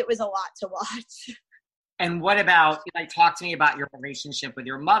first, it was a lot to watch. And what about, like, talk to me about your relationship with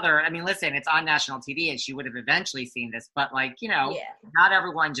your mother. I mean, listen, it's on national TV and she would have eventually seen this. But, like, you know, Not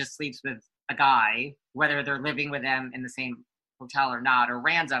everyone just sleeps with a guy, whether they're living with them in the same hotel or not, or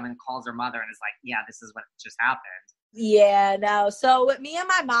random and calls their mother and is like, yeah, this is what just happened. Yeah, no. So with me and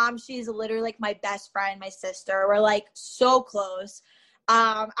my mom, she's literally like my best friend, my sister. We're like so close.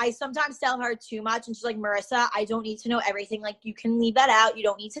 I sometimes tell her too much, and she's like, Marissa, I don't need to know everything. Like, you can leave that out. You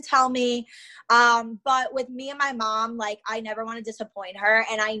don't need to tell me. But with me and my mom, like, I never want to disappoint her.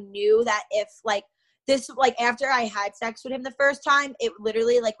 And I knew that if like this, like, after I had sex with him the first time, it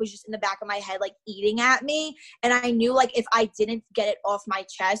literally like was just in the back of my head, like eating at me. And I knew like if I didn't get it off my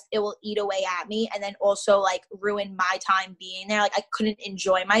chest, it will eat away at me and then also like ruin my time being there. Like, I couldn't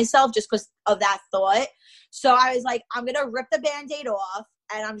enjoy myself just because of that thought. So I was like, I'm going to rip the Band-Aid off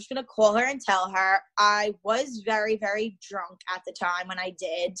and I'm just going to call her and tell her. I was very, very drunk at the time when I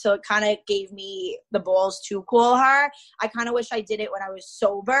did. So it kind of gave me the balls to call her. I kind of wish I did it when I was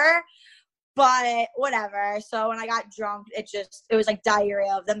sober. But whatever. So when I got drunk, it was like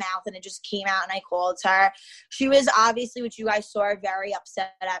diarrhea of the mouth and it just came out and I called her. She was obviously, which you guys saw, very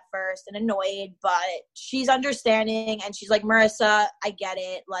upset at first and annoyed, but she's understanding and she's like, Marissa, I get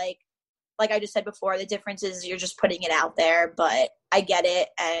it. Like I just said before, the difference is you're just putting it out there, but I get it.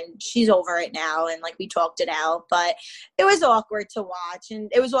 And she's over it now. And like, we talked it out, but it was awkward to watch and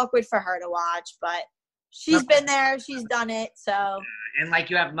it was awkward for her to watch, but she's been there, she's done it, so. And like,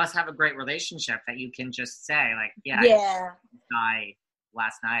 you must have a great relationship that you can just say, like, yeah. Guy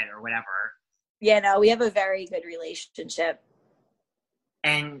last night or whatever. Yeah, no, we have a very good relationship.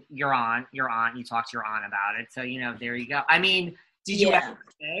 And your aunt, you talked to your aunt about it, so, you know, there you go. I mean, did you ever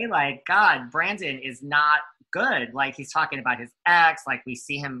say, like, God, Brandon is not good? Like, he's talking about his ex, like, we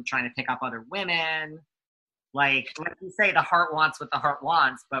see him trying to pick up other women. Like you say, the heart wants what the heart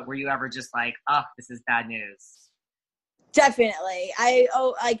wants, but were you ever just like, oh, this is bad news? Definitely.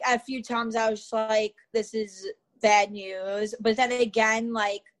 Like a few times I was like, this is bad news. But then again,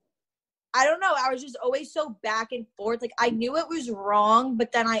 like, I don't know. I was just always so back and forth. Like, I knew it was wrong,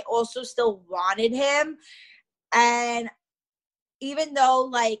 but then I also still wanted him. And even though,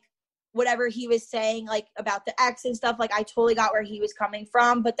 like, whatever he was saying, like, about the ex and stuff, like, I totally got where he was coming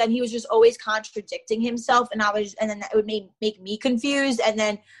from, but then he was just always contradicting himself, and then that would make me confused, and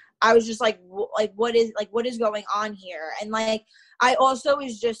then I was just like, what is going on here? And like, I also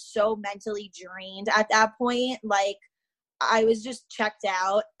was just so mentally drained at that point. Like, I was just checked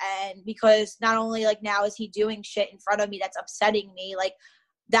out, and because not only like now is he doing shit in front of me that's upsetting me, like,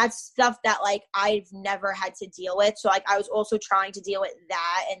 that's stuff that like I've never had to deal with. So like I was also trying to deal with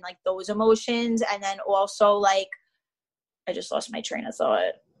that and like those emotions. And then also like, I just lost my train of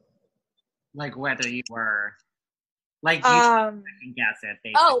thought. Like whether you were Like, you can guess it,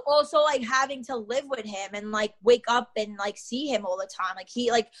 basically. Oh, also, like, having to live with him and, like, wake up and, like, see him all the time.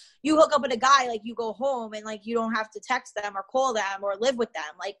 Like, you hook up with a guy, like, you go home and, like, you don't have to text them or call them or live with them.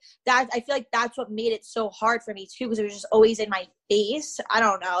 Like, that, I feel like that's what made it so hard for me, too, because it was just always in my face. I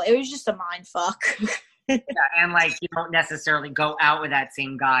don't know. It was just a mind fuck. Yeah, and, like, you don't necessarily go out with that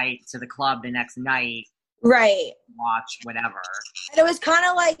same guy to the club the next night. Right. Watch whatever. And it was kind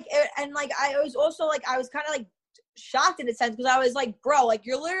of like, and, like, I was also, like, I was kind of, like, shocked in a sense because I was like, bro, like,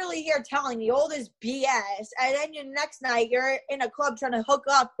 you're literally here telling me all this BS, and then the next night you're in a club trying to hook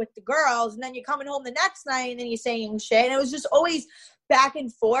up with the girls, and then you're coming home the next night and then you're saying shit, and it was just always back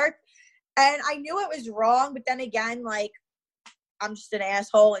and forth, and I knew it was wrong, but then again, like, I'm just an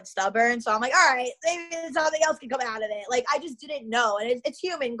asshole and stubborn, so I'm like, all right, maybe something else can come out of it. Like, I just didn't know, and it's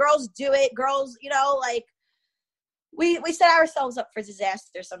human. Girls do it. Girls, you know, like, we set ourselves up for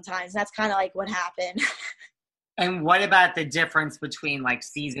disaster sometimes. That's kind of like what happened. And what about the difference between, like,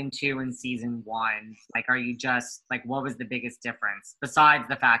 season 2 and season 1? Like, are you just, like, what was the biggest difference? Besides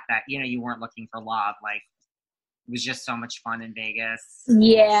the fact that, you know, you weren't looking for love, like, it was just so much fun in Vegas.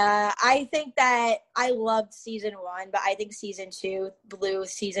 Yeah, I think that I loved season 1, but I think season 2 blew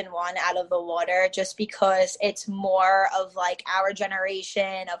season 1 out of the water just because it's more of, like, our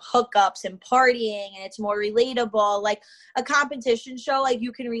generation of hookups and partying, and it's more relatable. Like, a competition show, like,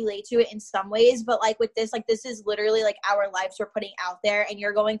 you can relate to it in some ways, but, like, with this, like, this is literally, like, our lives we're putting out there, and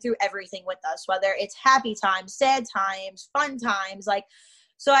you're going through everything with us, whether it's happy times, sad times, fun times, like,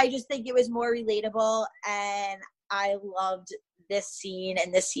 so I just think it was more relatable, and I loved this scene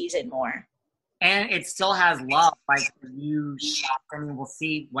and this season more. And it still has love. Like, you shop, I mean, we'll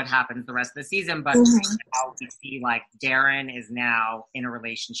see what happens the rest of the season, but now we see, like, Darren is now in a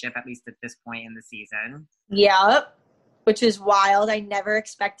relationship, at least at this point in the season. Yep, which is wild. I never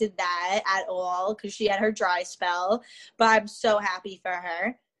expected that at all because she had her dry spell, but I'm so happy for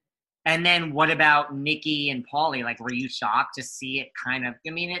her. And then what about Nikki and Pauly? Like, were you shocked to see it kind of,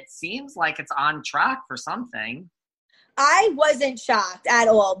 I mean, it seems like it's on track for something. I wasn't shocked at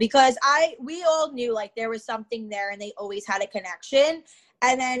all because we all knew, like, there was something there and they always had a connection.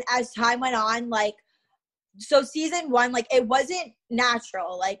 And then as time went on, like, so season 1, like, it wasn't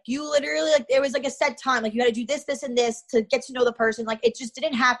natural. Like, you literally, like, there was, like, a set time. Like, you got to do this, this, and this to get to know the person. Like, it just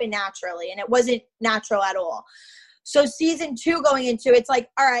didn't happen naturally, and it wasn't natural at all. So season 2 going into it's like,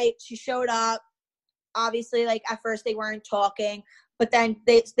 all right, she showed up. Obviously, like, at first they weren't talking, but then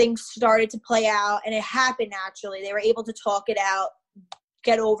things started to play out, and it happened naturally. They were able to talk it out,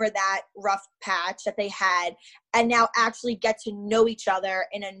 get over that rough patch that they had, and now actually get to know each other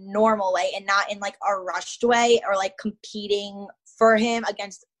in a normal way and not in, like, a rushed way or, like, competing for him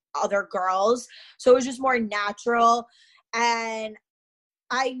against other girls. So it was just more natural, and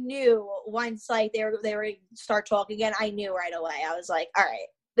I knew once, like, they were start talking again, I knew right away. I was like, all right,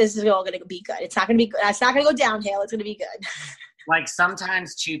 this is all going to be good. It's not going to be good. It's not going to go downhill. It's going to be good. Like,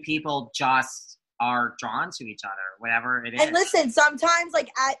 sometimes 2 people just are drawn to each other, whatever it is. And listen, sometimes, like,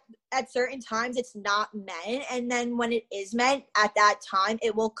 at certain times it's not meant, and then when it is meant at that time,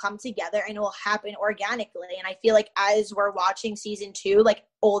 it will come together and it will happen organically. And I feel like as we're watching season 2, like,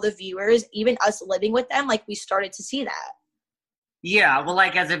 all the viewers, even us living with them, like, we started to see that. Yeah, well,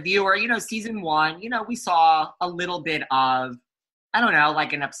 like, as a viewer, you know, season 1, you know, we saw a little bit of, I don't know,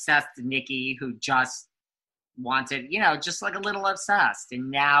 like, an obsessed Nikki who just wanted, you know, just, like, a little obsessed.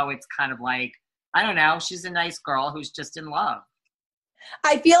 And now it's kind of like, I don't know, she's a nice girl who's just in love.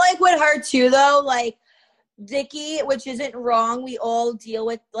 I feel like with her, too, though, like, Nikki, which isn't wrong, we all deal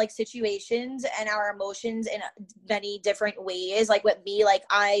with, like, situations and our emotions in many different ways. Like, with me, like,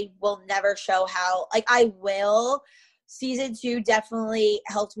 I will never show how, like, I will. Season 2 definitely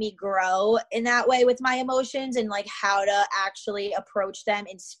helped me grow in that way with my emotions and, like, how to actually approach them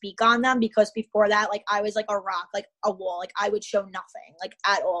and speak on them, because before that, like, I was like a rock, like a wall, like, I would show nothing, like,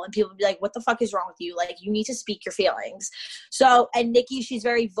 at all, and people would be like, what the fuck is wrong with you? Like, you need to speak your feelings. So, and Nikki, she's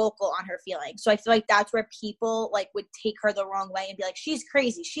very vocal on her feelings, so I feel like that's where people, like, would take her the wrong way and be like, she's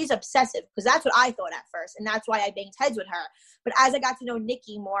crazy, she's obsessive, because that's what I thought at first, and that's why I banged heads with her. But as I got to know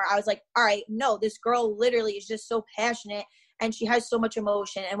Nikki more, I was like, all right, no, this girl literally is just so passionate and she has so much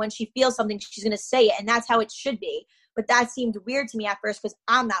emotion. And when she feels something, she's going to say it. And that's how it should be. But that seemed weird to me at first because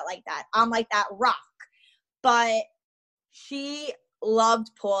I'm not like that. I'm like that rock. But she loved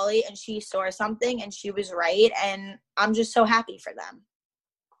Pauly and she saw something and she was right. And I'm just so happy for them.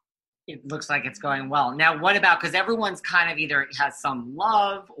 It looks like it's going well. Now, what about, because everyone's kind of either has some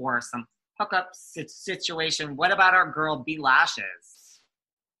love or some hookup situation. What about our girl B Lashes?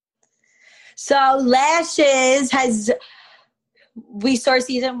 So Lashes we saw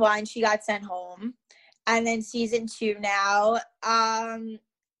season 1, she got sent home, And then season 2 now,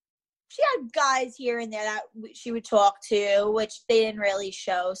 she had guys here and there that she would talk to, which they didn't really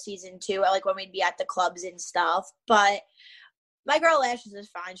show season 2, like when we'd be at the clubs and stuff. But my girl Ashes is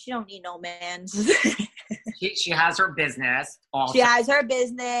fine. She don't need no mans. She has her business also. She has her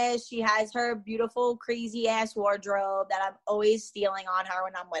business. She has her beautiful, crazy-ass wardrobe that I'm always stealing on her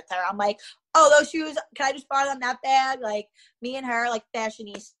when I'm with her. I'm like, oh, those shoes, can I just borrow them that bag? Like, me and her, like,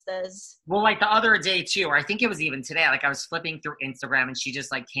 fashionistas. Well, like the other day, too, or I think it was even today, like I was flipping through Instagram and she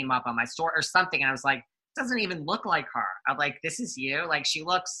just, like, came up on my story or something, and I was like, doesn't even look like her. I'm like, this is you? Like, she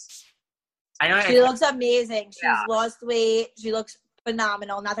looks... She looks amazing. She's lost weight. She looks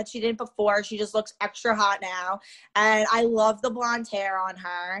phenomenal. Not that she didn't before. She just looks extra hot now. And I love the blonde hair on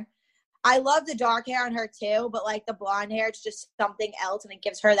her. I love the dark hair on her too, but like the blonde hair, it's just something else and it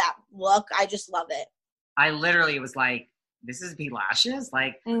gives her that look. I just love it. I literally was like, this is B Lashes?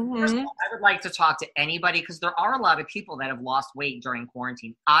 Like, Mm-hmm. First of all, I would like to talk to anybody because there are a lot of people that have lost weight during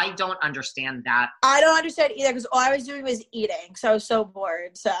quarantine. I don't understand that. I don't understand either because all I was doing was eating. So I was so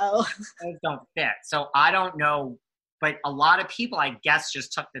bored. So Those don't fit. So I don't know. But a lot of people, I guess,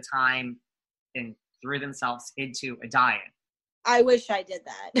 just took the time and threw themselves into a diet. I wish I did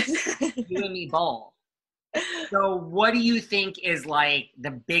that. You and me both. So what do you think is like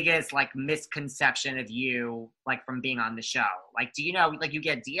the biggest like misconception of you, like from being on the show? Like, do you know, like you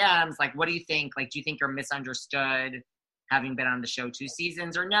get DMs, like what do you think? Like, do you think you're misunderstood having been on the show 2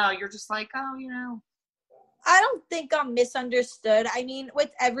 seasons, or no, you're just like, oh, you know? I don't think I'm misunderstood. I mean,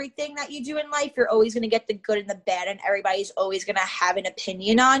 with everything that you do in life, you're always going to get the good and the bad, and everybody's always going to have an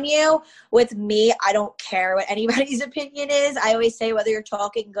opinion on you. With me, I don't care what anybody's opinion is. I always say whether you're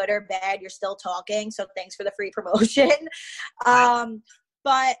talking good or bad, you're still talking. So thanks for the free promotion.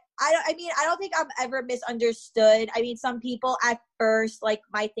 But I don't think I'm ever misunderstood. I mean, some people at first like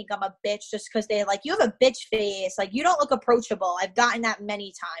might think I'm a bitch just because they're like, you have a bitch face. Like, you don't look approachable. I've gotten that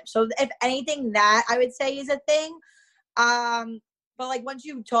many times. So if anything, that I would say is a thing. But like once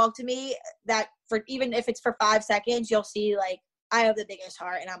you talk to me, that for even if it's for 5 seconds, you'll see like I have the biggest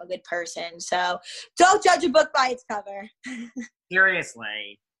heart and I'm a good person. So don't judge a book by its cover.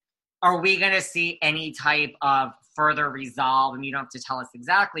 Seriously. Are we going to see any type of further resolve? And you don't have to tell us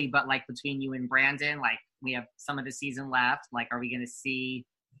exactly, but like between you and Brandon, like we have some of the season left. Like, are we going to see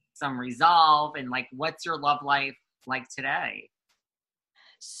some resolve? And like, what's your love life like today?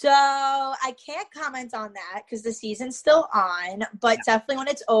 So I can't comment on that because the season's still on, but definitely when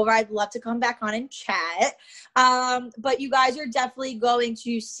it's over, I'd love to come back on and chat. But you guys are definitely going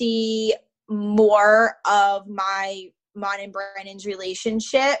to see more of mine and Brandon's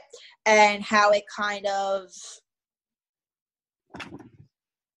relationship and how it kind of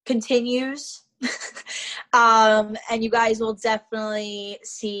continues. And you guys will definitely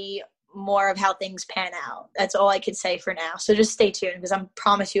see more of how things pan out. That's all I could say for now. So just stay tuned because I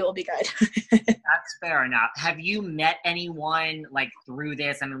promise you it will be good. That's fair enough. Have you met anyone like through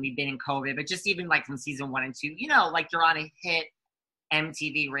this? I mean, we've been in COVID, but just even like from season 1 and 2, you know, like you're on a hit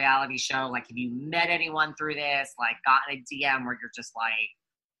MTV reality show. Like, have you met anyone through this? Like, gotten a DM where you're just like,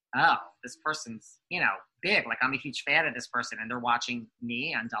 oh, this person's, you know, big. Like, I'm a huge fan of this person, and they're watching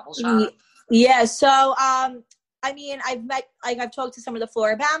me on Double Shot. Yeah. So, I mean, I've talked to some of the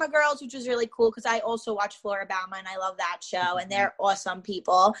Floribama girls, which was really cool because I also watch Floribama and I love that show, and they're awesome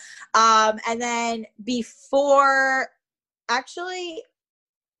people. And then before, actually,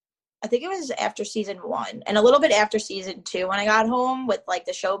 I think it was after season 1 and a little bit after season 2 when I got home with like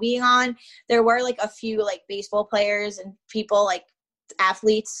the show being on, there were like a few like baseball players and people like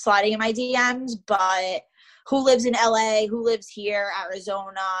athletes sliding in my DMs, but who lives in LA, who lives here,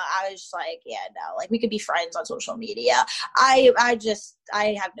 Arizona, I was just like, yeah, no, like we could be friends on social media. I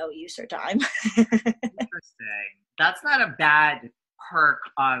have no use or time. Interesting. That's not a bad perk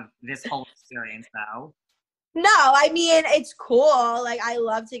of this whole experience though. No, I mean, it's cool. Like, I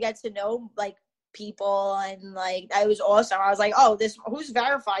love to get to know, like, people, and, like, that was awesome. I was like, oh, who's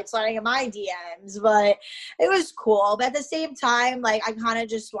verified sliding in my DMs? But it was cool. But at the same time, like, I kind of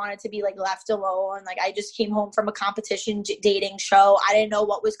just wanted to be, like, left alone. Like, I just came home from a competition dating show. I didn't know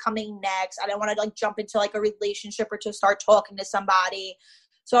what was coming next. I didn't want to, like, jump into, like, a relationship or to start talking to somebody.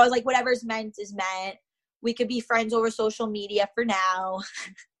 So I was like, whatever's meant is meant. We could be friends over social media for now.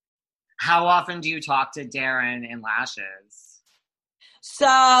 How often do you talk to Darren and Lashes? So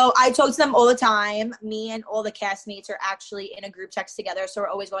I talk to them all the time. Me and all the castmates are actually in a group text together. So we're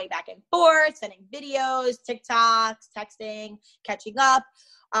always going back and forth, sending videos, TikToks, texting, catching up.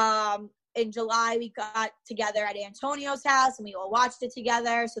 In July, we got together at Antonio's house and we all watched it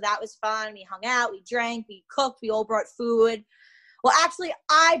together. So that was fun. We hung out, we drank, we cooked, we all brought food. Well, actually,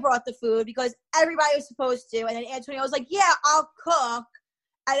 I brought the food because everybody was supposed to. And then Antonio was like, yeah, I'll cook.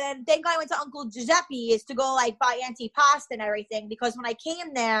 And then thank God I went to Uncle Giuseppe's to go like buy antipasta and everything, because when I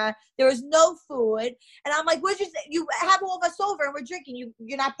came there was no food. And I'm like, you have all of us over and we're drinking.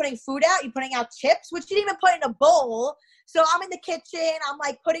 You're not putting food out. You're putting out chips, which you didn't even put in a bowl. So I'm in the kitchen. I'm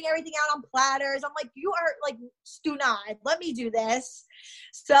like putting everything out on platters. I'm like, you are like, do not let me do this.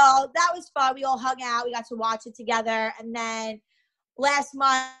 So that was fun. We all hung out. We got to watch it together. And then last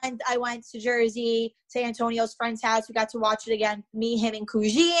month, I went to Jersey, to Antonio's friend's house. We got to watch it again, me, him, and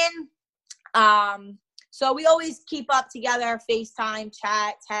Cousine. So we always keep up together, FaceTime,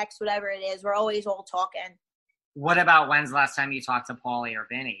 chat, text, whatever it is. We're always all talking. What about when's the last time you talked to Pauly or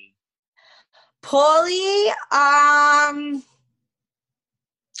Vinny? Pauly, I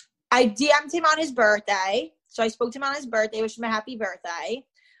DM'd him on his birthday. So I spoke to him on his birthday, wished him a happy birthday.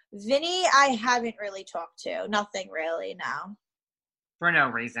 Vinny, I haven't really talked to. Nothing really, no. For no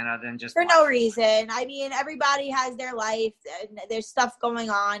reason other than just... For no reason. I mean, everybody has their life. And there's stuff going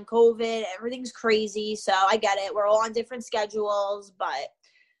on. COVID, everything's crazy. So I get it. We're all on different schedules, but...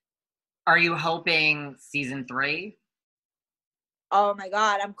 Are you hoping season 3? Oh, my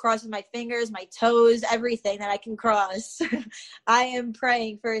God. I'm crossing my fingers, my toes, everything that I can cross. I am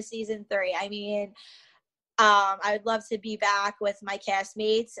praying for a season 3. I mean... I would love to be back with my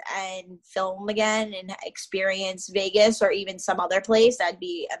castmates and film again and experience Vegas or even some other place. That'd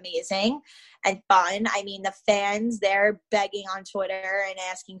be amazing and fun. I mean, the fans, they're begging on Twitter and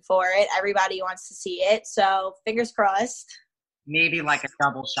asking for it. Everybody wants to see it. So fingers crossed. Maybe like a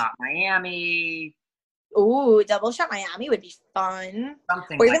double shot Miami. Ooh, double shot Miami would be fun.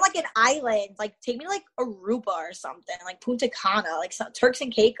 Something or even like an island. Like take me to like Aruba or something. Like Punta Cana, like some Turks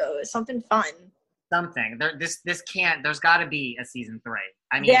and Caicos, something fun. Something. This can't, there's got to be a season 3.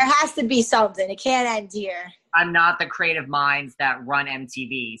 I mean, there has to be something. It can't end here. I'm not the creative minds that run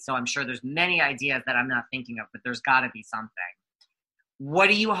MTV, so I'm sure there's many ideas that I'm not thinking of, but there's got to be something. What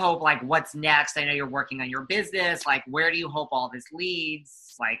do you hope, like, what's next? I know you're working on your business. Like, where do you hope all this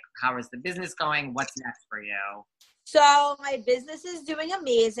leads? Like, how is the business going? What's next for you? So my business is doing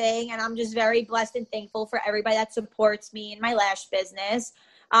amazing, and I'm just very blessed and thankful for everybody that supports me in my lash business.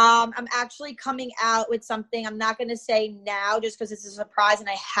 I'm actually coming out with something. I'm not going to say now just because it's a surprise and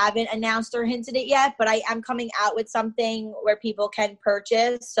I haven't announced or hinted it yet, but I am coming out with something where people can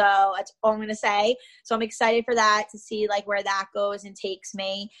purchase. So that's all I'm going to say. So I'm excited for that, to see like where that goes and takes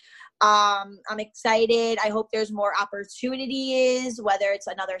me. I'm excited. I hope there's more opportunities, whether it's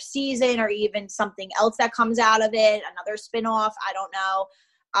another season or even something else that comes out of it, another spinoff. I don't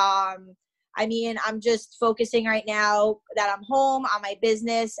know. I mean, I'm just focusing right now that I'm home on my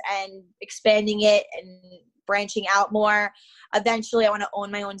business and expanding it and branching out more. Eventually, I want to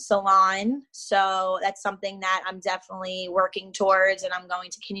own my own salon. So that's something that I'm definitely working towards, and I'm going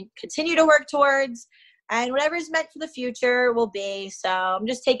to continue to work towards. And whatever's meant for the future will be. So I'm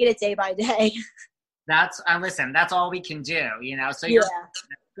just taking it day by day. Listen, that's all we can do, you know? So you're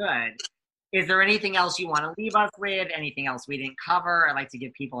good. Is there anything else you want to leave us with? Anything else we didn't cover? I'd like to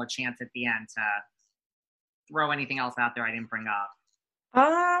give people a chance at the end to throw anything else out there I didn't bring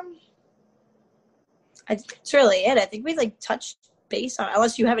up. It's really it. I think we like touched base on it,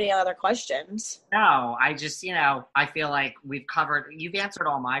 unless you have any other questions. No, I just, I feel like you've answered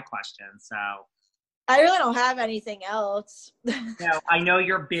all my questions. So I really don't have anything else. I know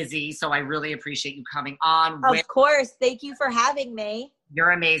you're busy, so I really appreciate you coming on. Of course. Thank you for having me.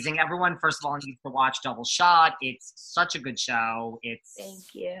 You're amazing. Everyone, first of all, needs to watch Double Shot. It's such a good show.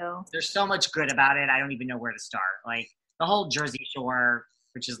 Thank you. There's so much good about it. I don't even know where to start. Like, the whole Jersey Shore,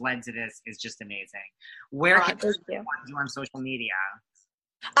 which has led to this, is just amazing. Where can you find you on social media?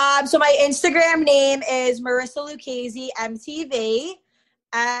 So my Instagram name is Marissa Lucchese, MTV.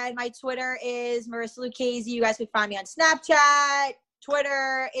 And my Twitter is Marissa Lucchese. You guys can find me on Snapchat,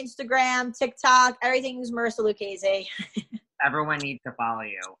 Twitter, Instagram, TikTok. Everything's Marissa Lucchese. Everyone needs to follow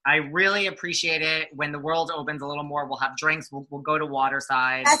you. I really appreciate it. When the world opens a little more, we'll have drinks. We'll go to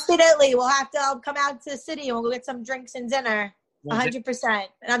Waterside. Definitely. We'll have to come out to the city and we'll go get some drinks and dinner. 100%.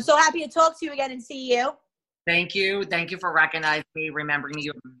 And I'm so happy to talk to you again and see you. Thank you. Thank you for recognizing me, remembering me.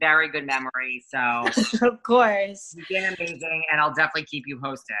 You have a very good memory. So of course. You've been amazing, and I'll definitely keep you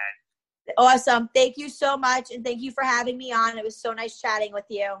posted. Awesome. Thank you so much, and thank you for having me on. It was so nice chatting with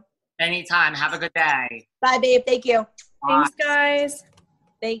you. Anytime. Have a good day. Bye, babe. Thank you. Bye. Thanks, guys.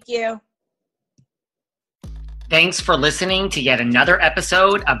 Thank you. Thanks for listening to yet another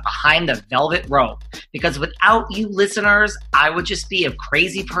episode of Behind the Velvet Rope. Because without you listeners, I would just be a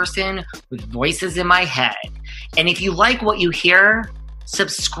crazy person with voices in my head. And if you like what you hear,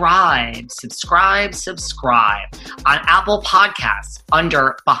 subscribe on Apple Podcasts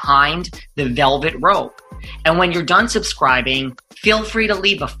under Behind the Velvet Rope. And when you're done subscribing, feel free to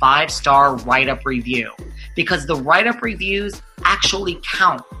leave a 5-star write-up review, because the write-up reviews actually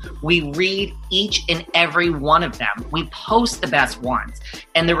count. We read each and every one of them. We post the best ones,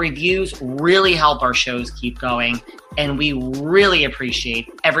 and the reviews really help our shows keep going. And we really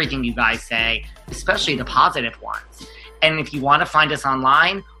appreciate everything you guys say, especially the positive ones. And if you want to find us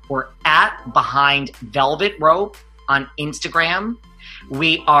online, we're at Behind Velvet Rope on Instagram.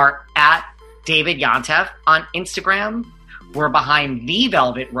 We are at David Yontef on Instagram. We're Behind the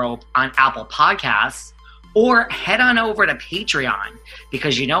Velvet Rope on Apple Podcasts. Or head on over to Patreon,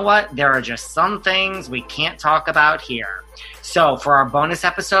 because you know what? There are just some things we can't talk about here. So for our bonus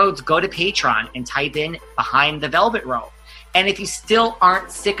episodes, go to Patreon and type in Behind the Velvet Rope. And if you still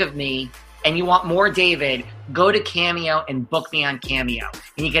aren't sick of me and you want more David, go to Cameo and book me on Cameo.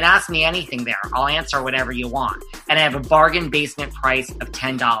 And you can ask me anything there. I'll answer whatever you want. And I have a bargain basement price of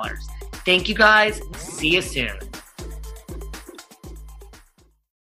 $10. Thank you guys. See you soon.